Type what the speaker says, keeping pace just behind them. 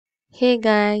Hey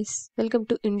guys, welcome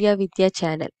to India Vidya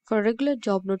channel. For regular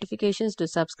job notifications, to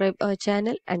subscribe our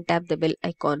channel and tap the bell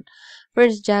icon.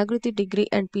 Friends Jagruthi degree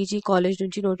and PG college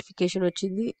నుంచి notification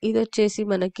వచ్చింది. ఇది వచ్చేసి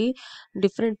మనకి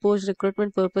different post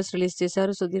recruitment purpose release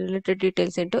చేశారు. So దీని related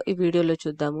details ఏంటో ఈ వీడియోలో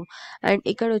చూద్దాము. అండ్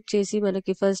ఇక్కడ వచ్చేసి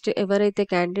మనకి ఫస్ట్ ఎవరైతే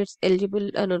క్యాండిడేట్స్ ఎలిజిబుల్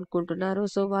అని అనుకుంటున్నారో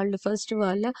సో వాళ్ళు ఫస్ట్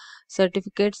వాళ్ళ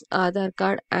certificates, Aadhaar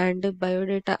card and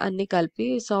biodata అన్ని కలిపి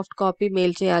సాఫ్ట్ కాపీ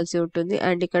మెయిల్ చేయాల్సి ఉంటుంది.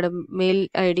 అండ్ ఇక్కడ మెయిల్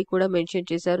ఐడి కూడా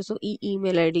మెన్షన్ చేశారు. సో ఈ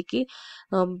ఈమెయిల్ ఐడికి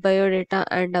బయోడేటా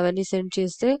అండ్ అవన్నీ సెండ్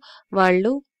చేస్తే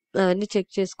వాళ్ళు అన్ని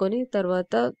చెక్ చేసుకొని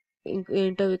తర్వాత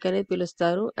ఇంటర్వ్యూకి అనేది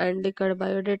పిలుస్తారు. అండ్ ఇక్కడ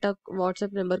బయోడేటా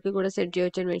వాట్సాప్ నెంబర్కి కూడా సెండ్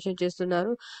చేయొచ్చు అని మెన్షన్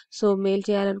చేస్తున్నారు. సో మెయిల్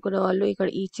చేయాలనుకున్న వాళ్ళు ఇక్కడ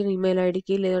ఇచ్చిన ఈమెయిల్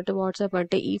ఐడికి లేదంటే వాట్సాప్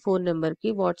అంటే ఈ ఫోన్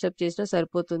నెంబర్కి వాట్సాప్ చేసినా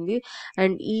సరిపోతుంది.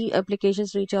 అండ్ ఈ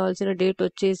అప్లికేషన్స్ రీచ్ అవ్వాల్సిన డేట్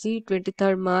వచ్చేసి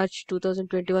 23rd March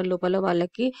 2021 లోపల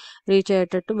వాళ్ళకి రీచ్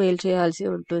అయ్యేటట్టు మెయిల్ చేయాల్సి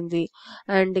ఉంటుంది.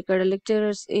 అండ్ ఇక్కడ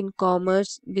lecturers in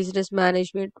commerce, business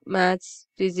management, maths,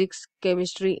 physics,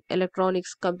 chemistry,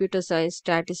 electronics, computer science,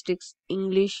 statistics,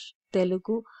 English,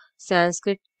 Telugu,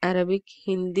 Sanskrit, Arabic,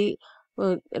 Hindi,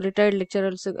 retired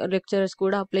lecturers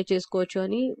కూడా అప్లై చేసుకోవచ్చు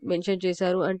అని మెన్షన్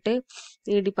చేశారు. అంటే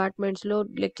ఈ డిపార్ట్మెంట్స్ లో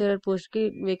లెక్చరర్ పోస్ట్ కి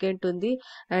వేకెంట్ ఉంది.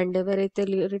 అండ్ ఎవరైతే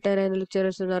రిటైర్ అయిన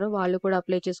లెక్చరర్స్ ఉన్నారో వాళ్ళు కూడా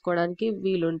అప్లై చేసుకోవడానికి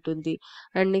వీలుంటుంది.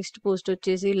 అండ్ నెక్స్ట్ పోస్ట్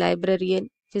వచ్చేసి librarian,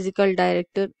 physical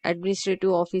director,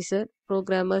 administrative officer,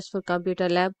 programmers for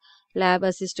computer lab, lab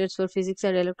assistants for physics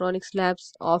and electronics labs,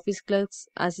 office clerks,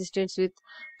 assistants with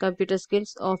computer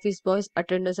skills, office boys,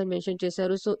 attenders అని mention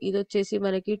చేశారు. So ఇది వచ్చేసి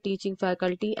మనకి teaching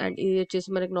faculty and ఇది వచ్చేసి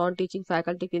మనకి non teaching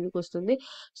faculty కిందకి వస్తుంది.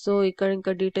 సో ఇక్కడ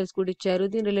ఇంకా డీటెయిల్స్ కూడా ఇచ్చారు.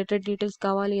 దీని రిలేటెడ్ డీటెయిల్స్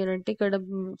కావాలి అని అంటే ఇక్కడ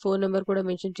ఫోన్ నెంబర్ కూడా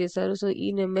మెన్షన్ చేశారు. సో ఈ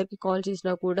నెంబర్కి కాల్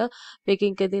చేసినా కూడా మీకు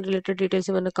ఇంకా దీని రిలేటెడ్ డీటెయిల్స్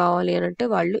ఏమైనా కావాలి అని అంటే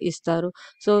వాళ్ళు ఇస్తారు.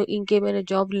 సో ఇంకేమైనా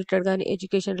జాబ్ రిలేటెడ్ కానీ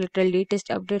ఎడ్యుకేషన్ రిలేటెడ్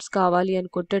లేటెస్ట్ అప్డేట్స్ కావాలి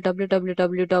అనుకుంటే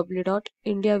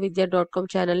www.indiavidya.com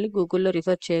ఛానల్ని గూగుల్లో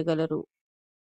రిఫర్ చేయగలరు.